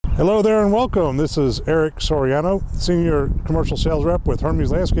Hello there and welcome. This is Eric Soriano, Senior Commercial Sales Rep with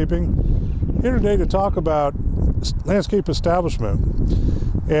Hermes Landscaping, here today to talk about landscape establishment.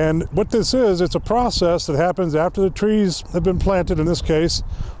 And what this is, it's a process that happens after the trees have been planted, in this case,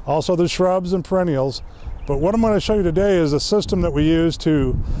 also the shrubs and perennials. But what I'm going to show you today is a system that we use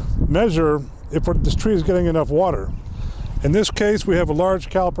to measure if this tree is getting enough water. In this case, we have a large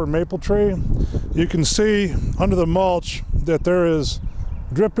caliper maple tree. You can see under the mulch that there is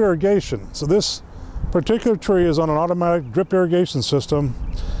drip irrigation. So this particular tree is on an automatic drip irrigation system,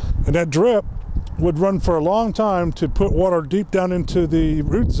 and that drip would run for a long time to put water deep down into the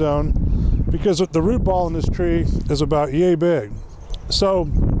root zone, because the root ball in this tree is about yay big. So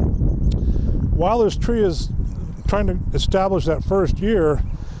while this tree is trying to establish that first year,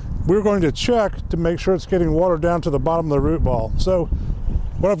 we're going to check to make sure it's getting water down to the bottom of the root ball. So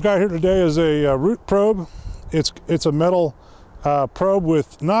what I've got here today is a root probe. It's a metal probe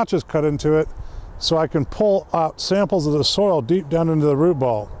with notches cut into it, so I can pull out samples of the soil deep down into the root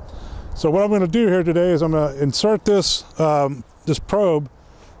ball. So what I'm going to do here today is I'm going to insert this probe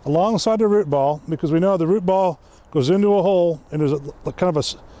alongside the root ball, because we know the root ball goes into a hole and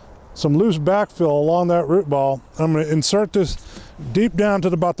there's some loose backfill along that root ball. I'm going to insert this deep down to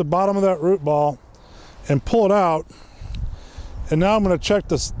about the bottom of that root ball and pull it out. And now I'm going to check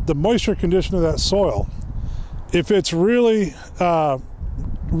the moisture condition of that soil. If it's really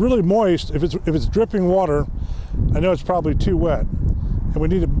moist, if it's dripping water, I know it's probably too wet, and we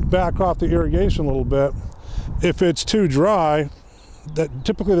need to back off the irrigation a little bit. If it's too dry, that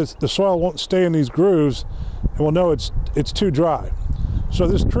typically the soil won't stay in these grooves, and we'll know it's too dry. So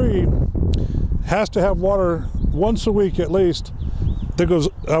this tree has to have water once a week at least. That goes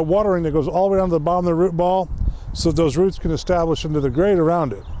watering that goes all the way down to the bottom of the root ball, so those roots can establish into the grade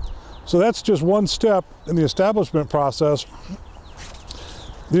around it. So that's just one step in the establishment process.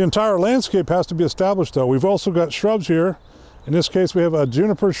 The entire landscape has to be established though. We've also got shrubs here. In this case, we have a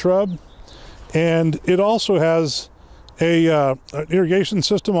juniper shrub, and it also has an irrigation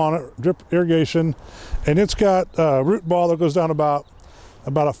system on it, drip irrigation, and it's got a root ball that goes down about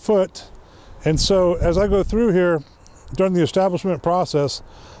a foot. And so as I go through here during the establishment process,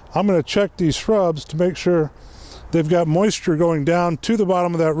 I'm going to check these shrubs to make sure they've got moisture going down to the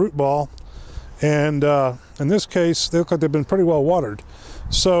bottom of that root ball. And in this case, they look like they've been pretty well watered.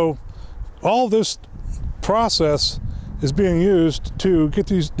 So all this process is being used to get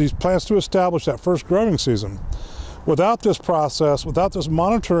these plants to establish that first growing season. Without this process, without this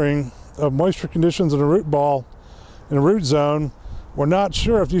monitoring of moisture conditions in the root ball, in the root zone, we're not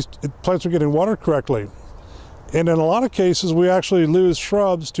sure if these plants are getting watered correctly. And in a lot of cases, we actually lose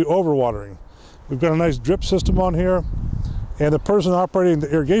shrubs to overwatering. We've got a nice drip system on here, and the person operating the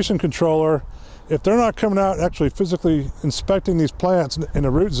irrigation controller, if they're not coming out and actually physically inspecting these plants in the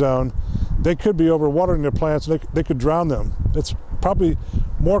root zone, they could be overwatering their plants, and they could drown them. It's probably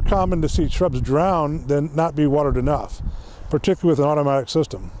more common to see shrubs drown than not be watered enough, particularly with an automatic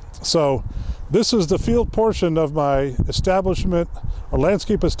system. So this is the field portion of my establishment or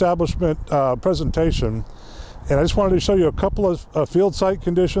landscape establishment presentation. And I just wanted to show you a couple of field site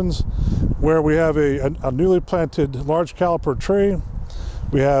conditions where we have a newly planted large caliper tree.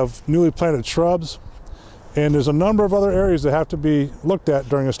 We have newly planted shrubs, and there's a number of other areas that have to be looked at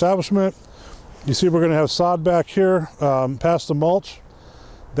during establishment. You see we're going to have sod back here past the mulch.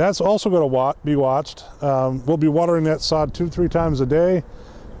 That's also going to be watched. We'll be watering that sod 2 to 3 times a day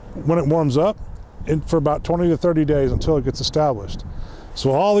when it warms up, and for about 20 to 30 days until it gets established.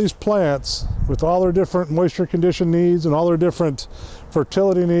 So all these plants, with all their different moisture condition needs and all their different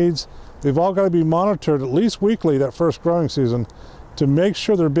fertility needs, they've all got to be monitored at least weekly that first growing season to make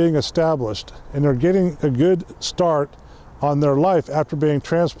sure they're being established and they're getting a good start on their life after being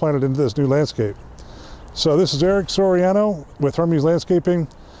transplanted into this new landscape. So this is Eric Soriano with Hermes Landscaping,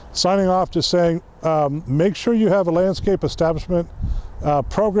 signing off, just saying make sure you have a landscape establishment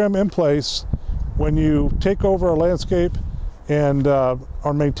program in place when you take over a landscape and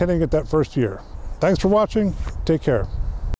are maintaining it that first year. Thanks for watching. Take care.